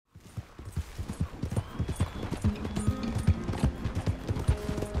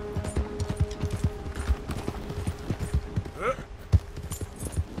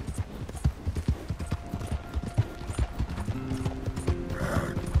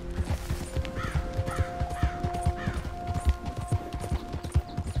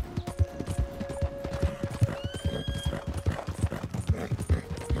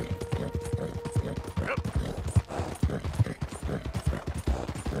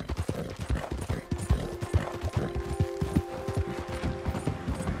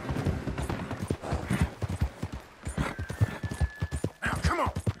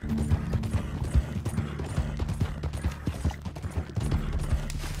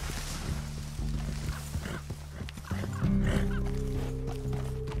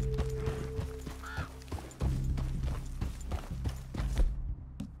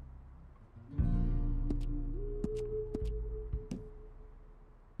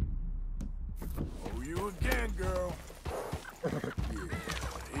You again, girl. Yeah, here you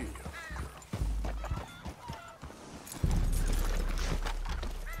go, girl.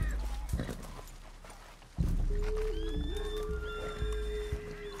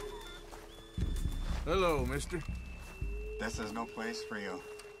 Hello, mister. This is no place for you.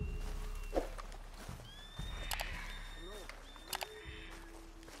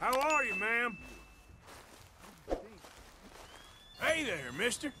 How are you, ma'am? Hey there,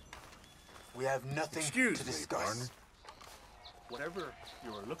 mister. We have nothing Excuse to me, discuss. partner. Whatever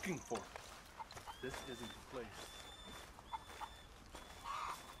you are looking for, this isn't the place.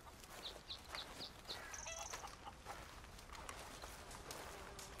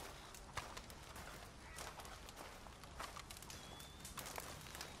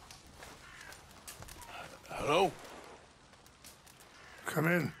 Hello? Come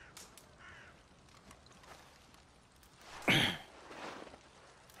in.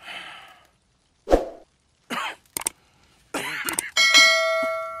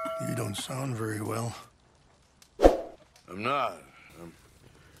 You don't sound very well. I'm not.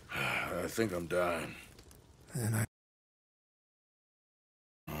 I think I'm dying. And I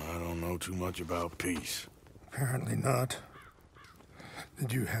don't know too much about peace. apparently not.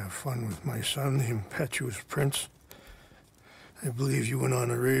 Did you have fun with my son, the impetuous prince? I believe you went on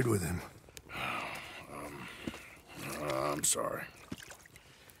a raid with him. I'm sorry.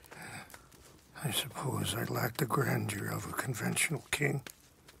 I suppose I lacked the grandeur of a conventional king.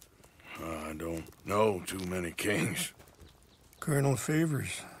 I don't know too many kings. Colonel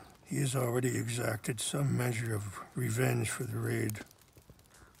Favors, he has already exacted some measure of revenge for the raid.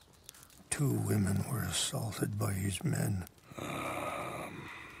 2 women were assaulted by his men.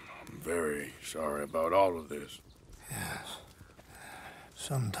 I'm very sorry about all of this. Yes.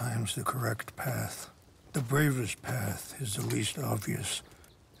 Sometimes the correct path, the bravest path, is the least obvious,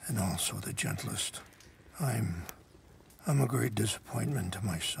 and also the gentlest. I'm a great disappointment to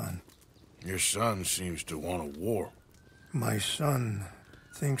my son. Your son seems to want a war. My son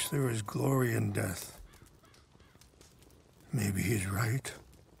thinks there is glory in death. Maybe he's right,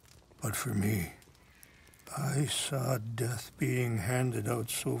 but for me, I saw death being handed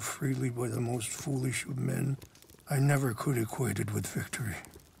out so freely by the most foolish of men, I never could equate it with victory.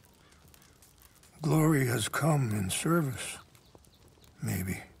 Glory has come in service.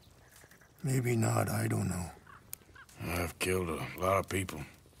 Maybe. Maybe not, I don't know. I've killed a lot of people.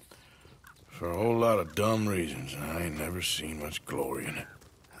 For a whole lot of dumb reasons, and I ain't never seen much glory in it.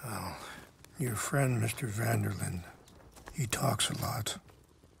 Well, your friend, Mr. Van der Linde, he talks a lot.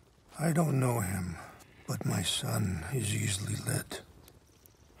 I don't know him, but my son is easily led.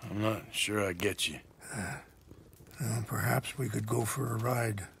 I'm not sure I get you. Well, perhaps we could go for a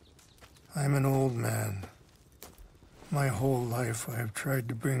ride. I'm an old man. My whole life I have tried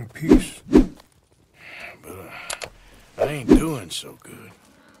to bring peace. But I ain't doing so good.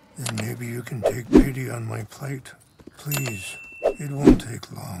 Then maybe you can take pity on my plight. Please, it won't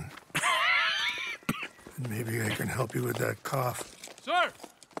take long. And maybe I can help you with that cough. Sir!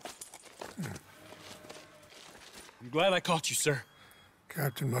 I'm glad I caught you, sir.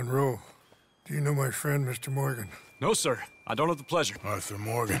 Captain Monroe, do you know my friend, Mr. Morgan? No, sir. I don't have the pleasure. Arthur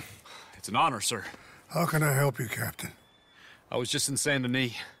Morgan. It's an honor, sir. How can I help you, Captain? I was just in Saint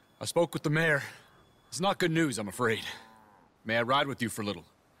Denis. I spoke with the mayor. It's not good news, I'm afraid. May I ride with you for a little?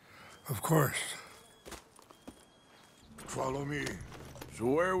 Of course. Follow me. So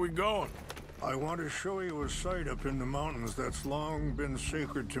where are we going? I want to show you a site up in the mountains that's long been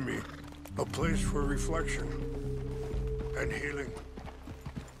sacred to me. A place for reflection and healing.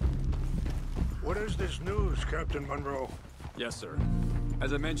 What is this news, Captain Monroe? Yes, sir.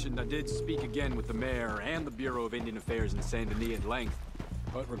 As I mentioned, I did speak again with the mayor and the Bureau of Indian Affairs in Saint Denis at length.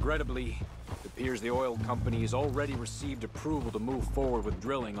 But regrettably, it appears the oil company has already received approval to move forward with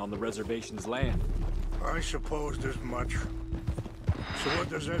drilling on the reservation's land. I supposed as much. So what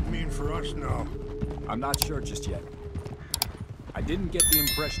does that mean for us now? I'm not sure just yet. I didn't get the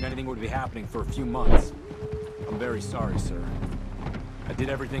impression anything would be happening for a few months. I'm very sorry, sir. I did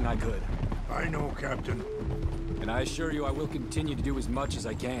everything I could. I know, Captain. And I assure you I will continue to do as much as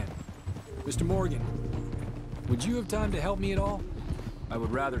I can. Mr. Morgan, would you have time to help me at all? I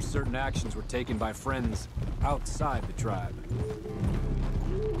would rather certain actions were taken by friends outside the tribe.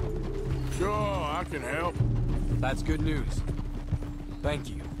 Sure, I can help. That's good news. Thank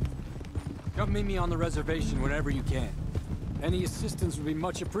you. Come meet me on the reservation whenever you can. Any assistance would be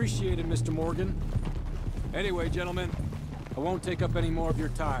much appreciated, Mr. Morgan. Anyway, gentlemen, I won't take up any more of your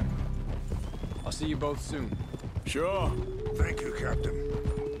time. I'll see you both soon. Sure. Thank you, Captain.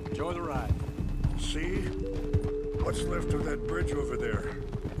 Enjoy the ride. See? What's left of that bridge over there?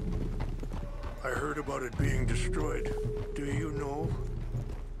 I heard about it being destroyed. Do you know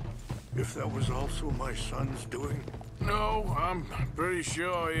if that was also my son's doing? No, I'm pretty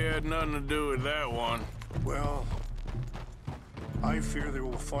sure he had nothing to do with that one. Well, I fear they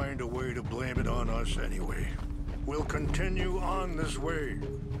will find a way to blame it on us anyway. We'll continue on this way.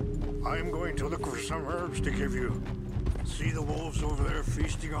 I'm going to look for some herbs to give you. See the wolves over there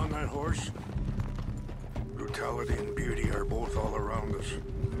feasting on that horse? Brutality and beauty are both all around us.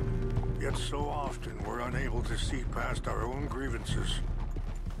 Yet so often we're unable to see past our own grievances.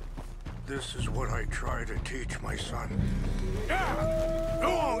 This is what I try to teach my son. Yeah!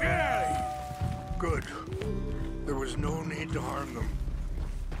 Go on, get out of here! Good. There was no need to harm them.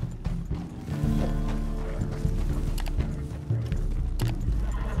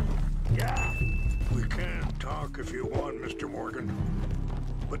 Yeah! We can talk if you want, Mr. Morgan.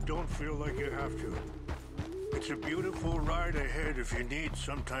 But don't feel like you have to. It's a beautiful ride ahead if you need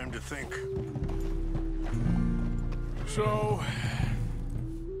some time to think. So,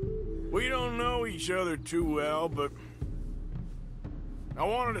 we don't know each other too well, but I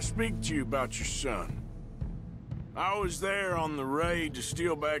wanted to speak to you about your son. I was there on the raid to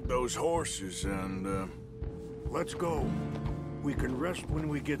steal back those horses, and, Let's go. We can rest when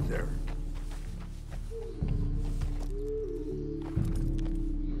we get there.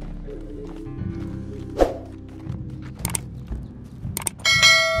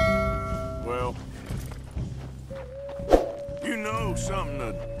 well, you know something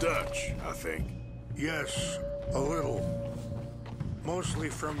of Dutch, I think. Yes, a little. Mostly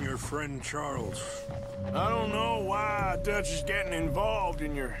from your friend Charles. I don't know why Dutch is getting involved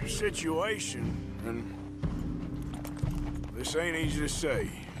in your situation, and this ain't easy to say,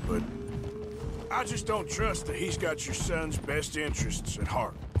 but I just don't trust that he's got your son's best interests at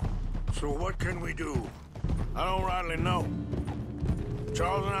heart. So what can we do? I don't rightly know.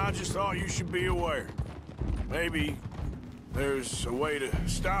 Charles and I just thought you should be aware. Maybe there's a way to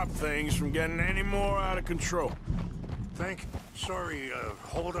stop things from getting any more out of control. Sorry,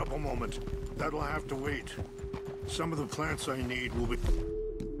 hold up a moment. That'll have to wait. Some of the plants I need will be...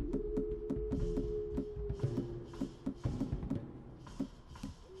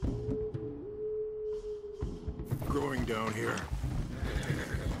 growing down here.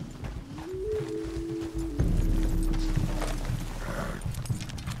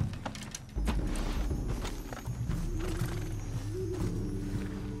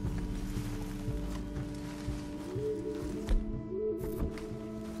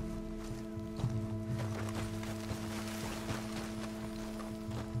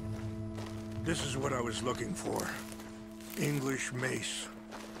 This is what I was looking for. English mace.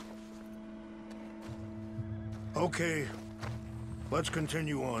 Okay, let's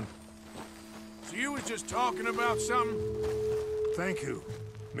continue on. So you was just talking about something? Thank you,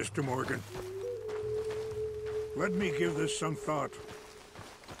 Mr. Morgan. Let me give this some thought.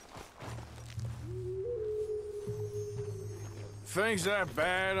 Things that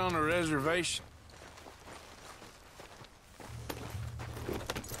bad on a reservation?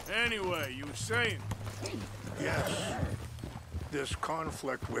 Anyway, you were saying? Yes. This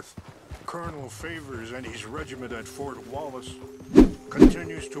conflict with Colonel Favors and his regiment at Fort Wallace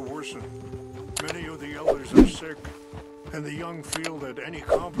continues to worsen. Many of the elders are sick, and the young feel that any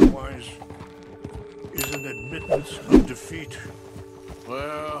compromise is an admittance of defeat.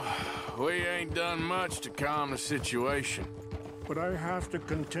 Well, we ain't done much to calm the situation. But I have to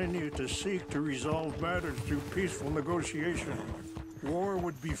continue to seek to resolve matters through peaceful negotiation. War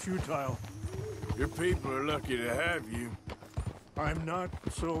would be futile. Your people are lucky to have you. I'm not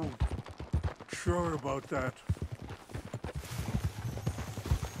so sure about that.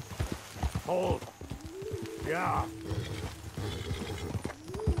 Hold. Yeah.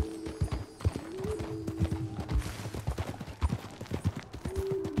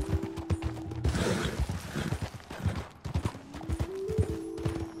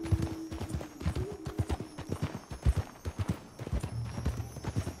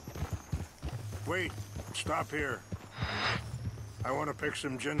 Wait, stop here. I want to pick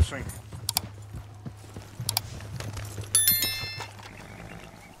some ginseng.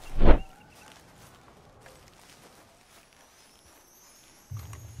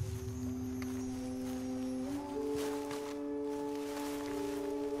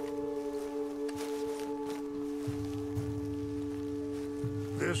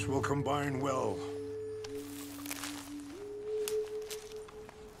 This will combine well.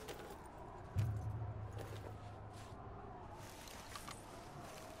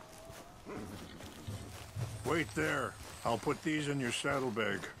 Wait there. I'll put these in your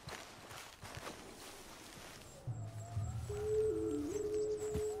saddlebag.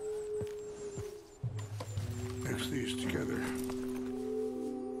 these together.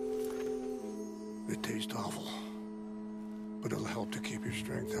 It tastes awful, but it'll help to keep your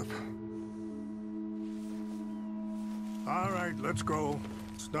strength up. All right, let's go.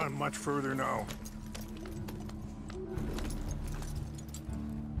 It's not much further now.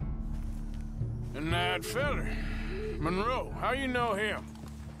 And that feller, Monroe, how you know him?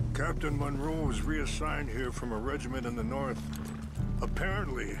 Captain Monroe was reassigned here from a regiment in the north.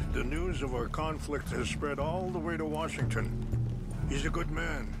 Apparently, the news of our conflict has spread all the way to Washington. He's a good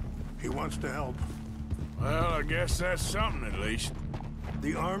man. He wants to help. Well, I guess that's something at least.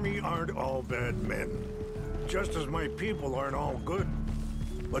 The army aren't all bad men. Just as my people aren't all good.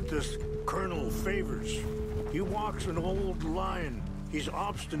 But this Colonel Favors, he walks an old line. He's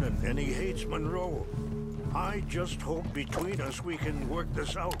obstinate and he hates Monroe. I just hope between us we can work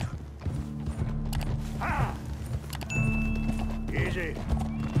this out. Ah! Easy.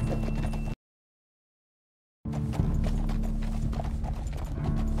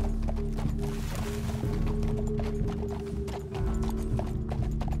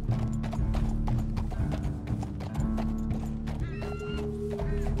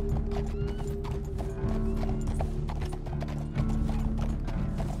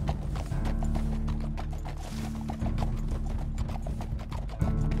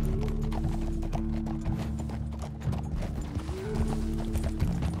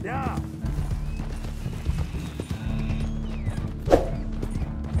 Yeah.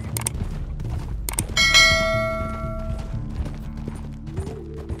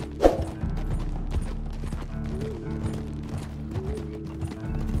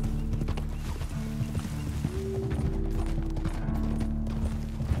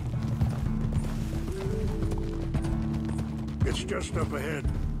 It's just up ahead.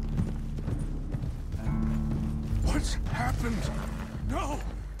 What's happened? No!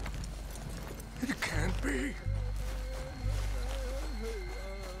 It can't be.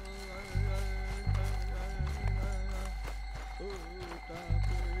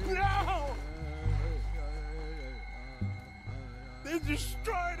 No! They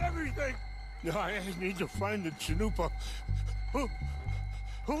destroyed everything! I need to find the Chanupa. Who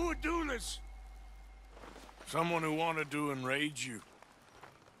would do this? Someone who wanted to enrage you.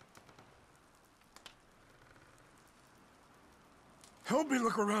 Help me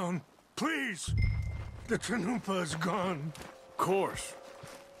look around, please. The Chanupa is gone. Of course.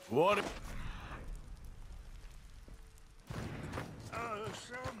 What if...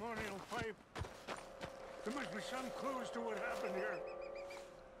 Ceremonial pipe. There must be some clues to what happened here.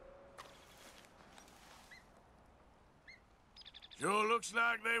 Sure looks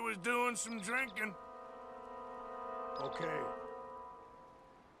like they was doing some drinking. Okay.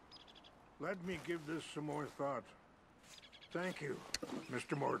 Let me give this some more thought. Thank you,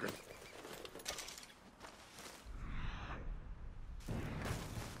 Mr. Morgan.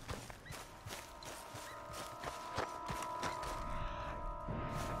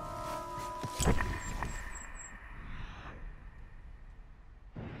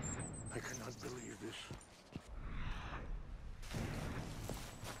 I cannot believe this.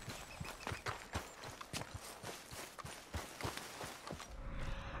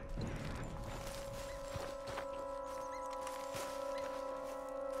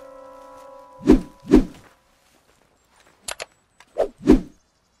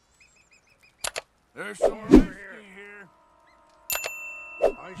 There's some whiskey here.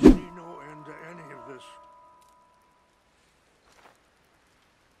 I see no end to any of this.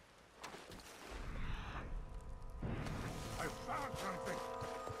 I found something.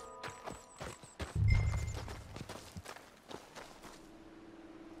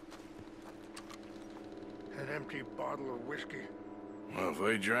 An empty bottle of whiskey. Well, if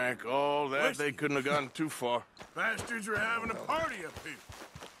they drank all that, they couldn't have gotten too far. Bastards are having a party up here.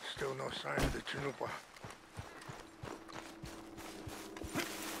 Still no sign of the Chanupa.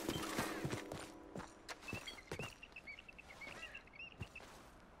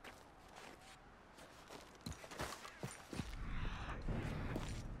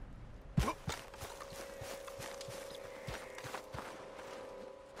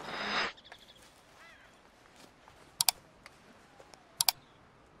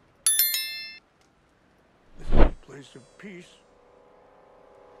 This is a place of peace.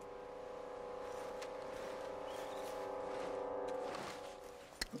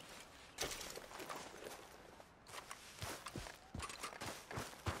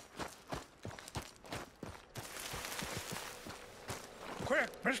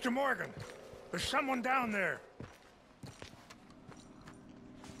 Quick, Mr. Morgan! There's someone down there!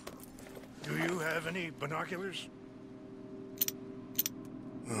 Do you have any binoculars?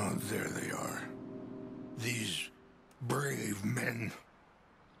 Oh, there they are. These Brave men.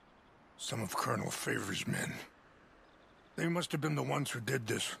 Some of Colonel Favor's men. They must have been the ones who did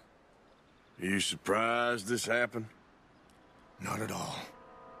this. Are you surprised this happened? Not at all.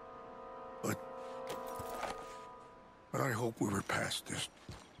 But I hope we were past this.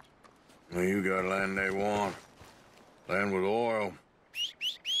 Well, you got land they want. Land with oil.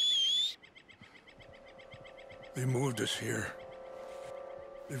 They moved us here.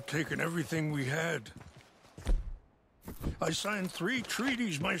 They've taken everything we had. I signed 3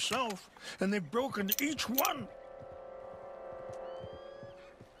 treaties myself, and they've broken each one.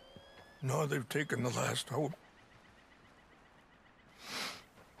 Now they've taken the last hope.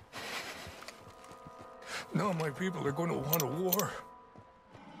 Now my people are going to want a war.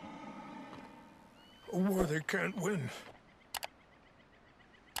 A war they can't win.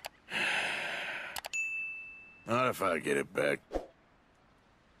 Not if I get it back.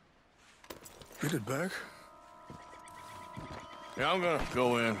 Get it back? Yeah, I'm gonna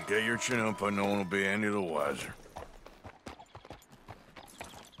go in, get your Chinook, and no one will be any the wiser.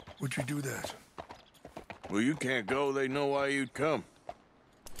 Would you do that? Well, you can't go, they know why you'd come.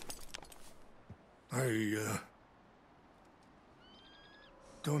 I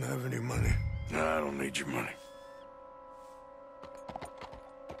don't have any money. No, I don't need your money.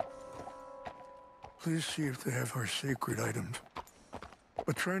 Please see if they have our sacred items.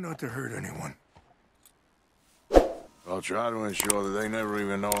 But try not to hurt anyone. I'll try to ensure that they never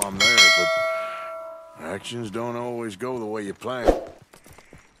even know I'm there, but actions don't always go the way you plan.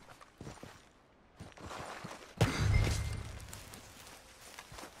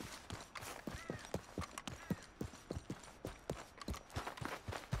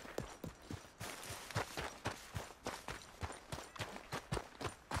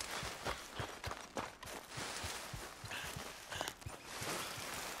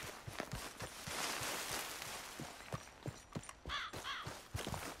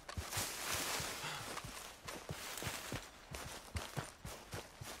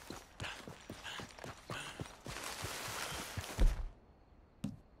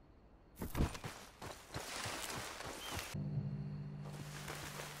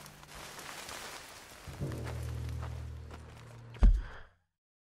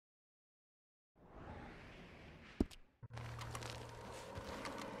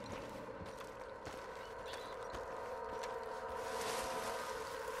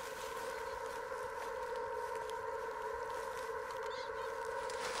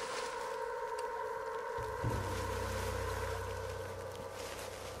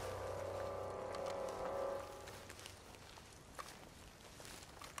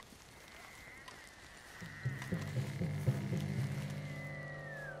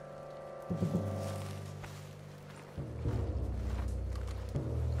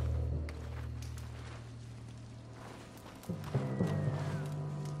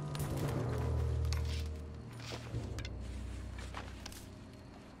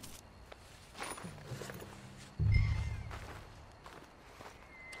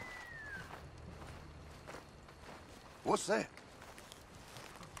 What's that?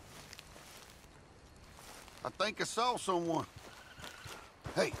 I think I saw someone.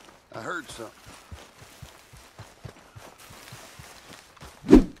 Hey, I heard something.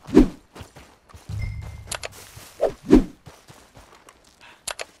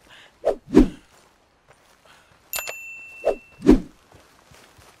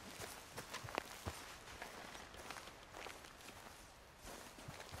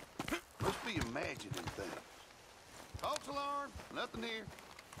 Must be imagining things. False alarm, nothing here.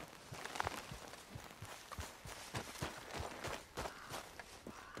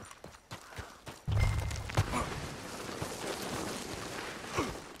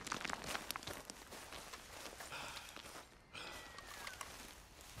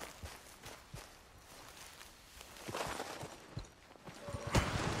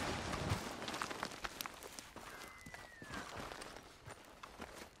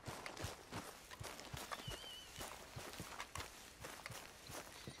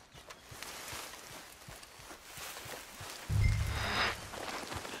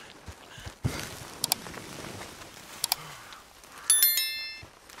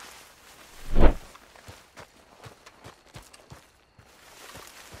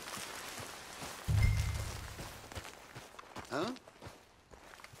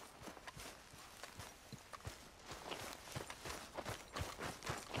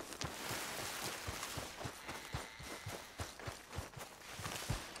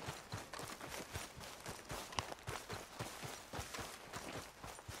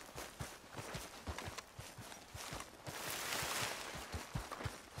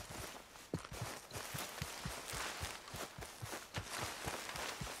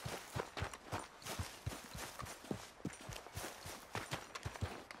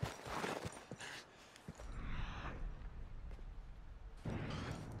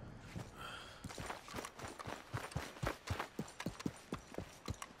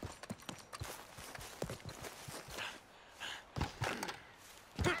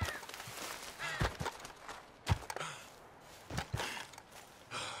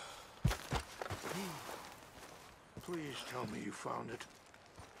 Please tell me you found it.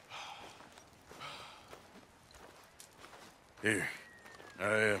 Here.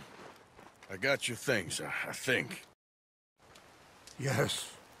 I got your things, I think.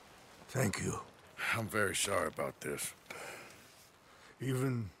 Yes. Thank you. I'm very sorry about this.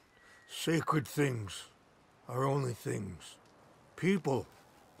 Even sacred things are only things. People,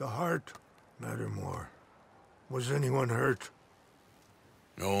 the heart, matter more. Was anyone hurt?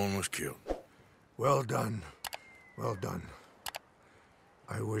 No one was killed. Well done. Well done.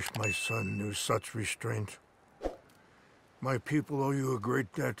 I wish my son knew such restraint. My people owe you a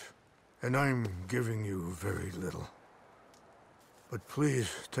great debt, and I'm giving you very little. But please,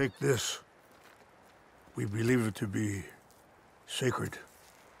 take this. We believe it to be sacred.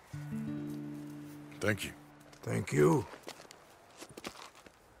 Thank you. Thank you.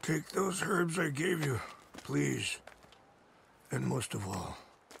 Take those herbs I gave you, please. And most of all,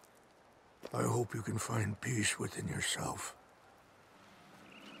 I hope you can find peace within yourself.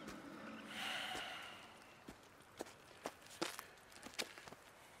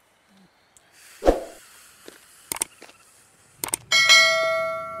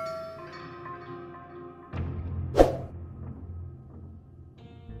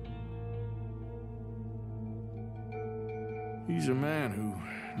 He's a man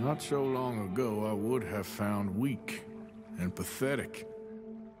who, not so long ago, I would have found weak and pathetic.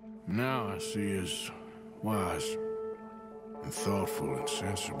 Now I see as wise and thoughtful and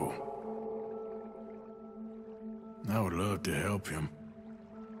sensible. I would love to help him,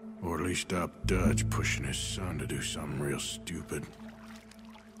 or at least stop Dutch pushing his son to do something real stupid.